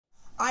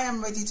I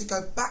am ready to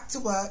go back to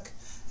work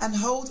and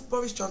hold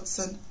Boris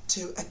Johnson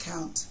to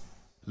account.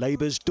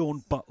 Labour's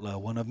Dawn Butler,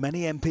 one of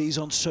many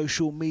MPs on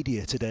social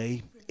media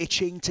today,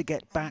 itching to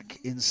get back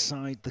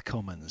inside the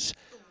Commons.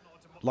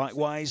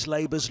 Likewise,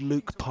 Labour's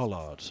Luke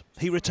Pollard.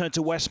 He returned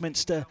to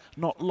Westminster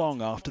not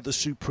long after the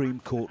Supreme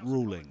Court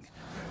ruling.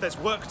 There's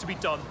work to be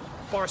done.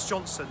 Boris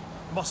Johnson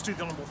must do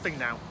the honourable thing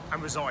now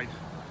and resign.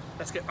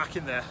 Let's get back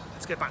in there.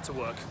 Let's get back to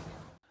work.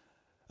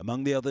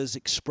 Among the others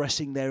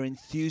expressing their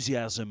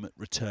enthusiasm at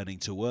returning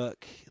to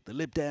work, the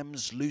Lib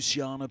Dems'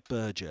 Luciana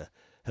Berger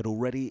had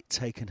already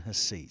taken her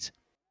seat.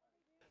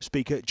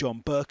 Speaker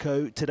John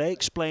Bercow today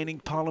explaining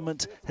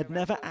Parliament had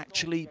never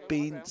actually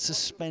been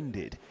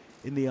suspended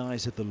in the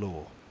eyes of the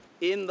law.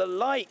 In the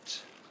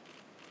light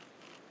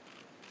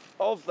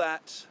of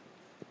that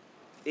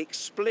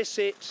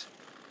explicit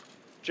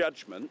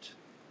judgment,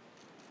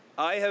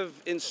 I have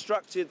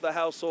instructed the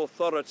House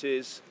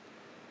authorities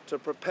to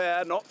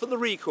prepare, not for the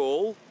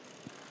recall,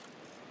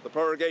 the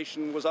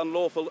prorogation was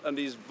unlawful and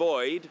is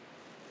void,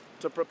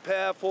 to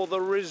prepare for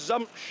the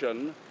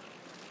resumption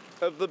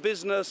of the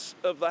business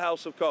of the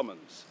House of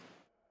Commons.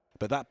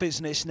 But that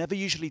business never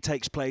usually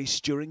takes place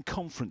during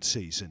conference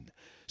season.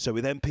 So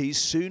with MPs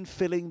soon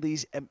filling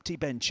these empty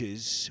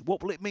benches,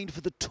 what will it mean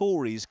for the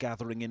Tories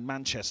gathering in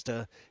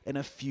Manchester in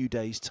a few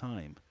days'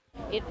 time?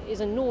 It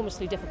is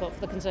enormously difficult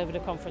for the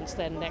Conservative conference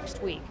then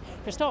next week.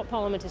 For a start,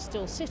 Parliament is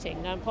still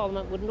sitting. Now,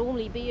 Parliament would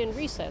normally be in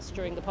recess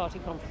during the party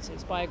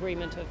conferences by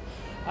agreement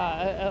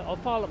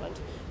of Parliament.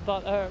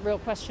 But a real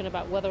question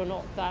about whether or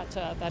not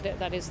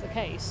that is the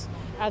case.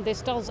 And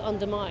this does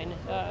undermine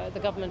the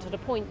government at a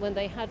point when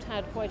they had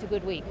quite a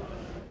good week.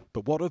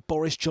 But what of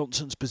Boris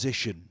Johnson's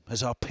position?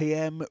 Has our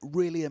PM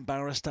really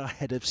embarrassed our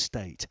head of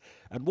state?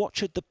 And what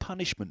should the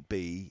punishment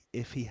be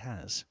if he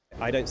has?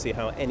 I don't see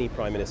how any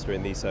Prime Minister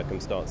in these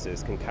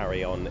circumstances can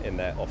carry on in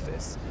their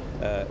office.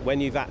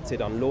 When you've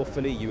acted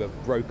unlawfully, you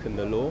have broken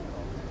the law.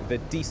 The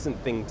decent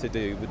thing to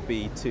do would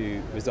be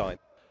to resign.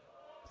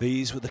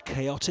 These were the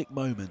chaotic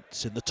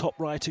moments in the top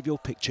right of your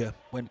picture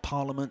when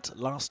Parliament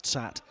last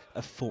sat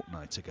a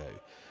fortnight ago.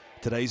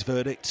 Today's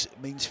verdict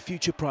means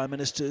future Prime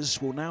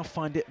Ministers will now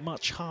find it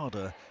much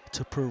harder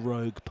to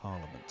prorogue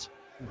Parliament.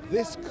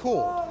 This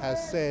court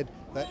has said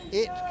that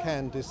it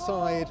can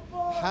decide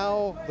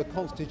how the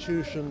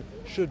Constitution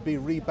should be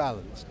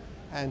rebalanced.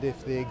 And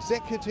if the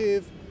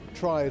executive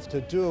tries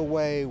to do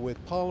away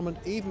with Parliament,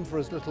 even for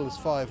as little as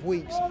 5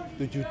 weeks,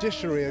 the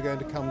judiciary are going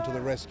to come to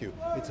the rescue.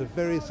 It's a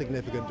very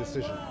significant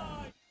decision.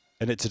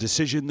 And it's a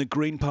decision the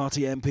Green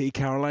Party MP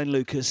Caroline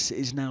Lucas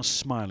is now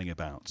smiling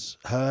about.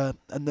 Her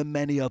and the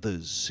many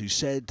others who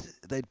said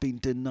they'd been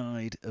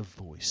denied a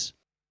voice.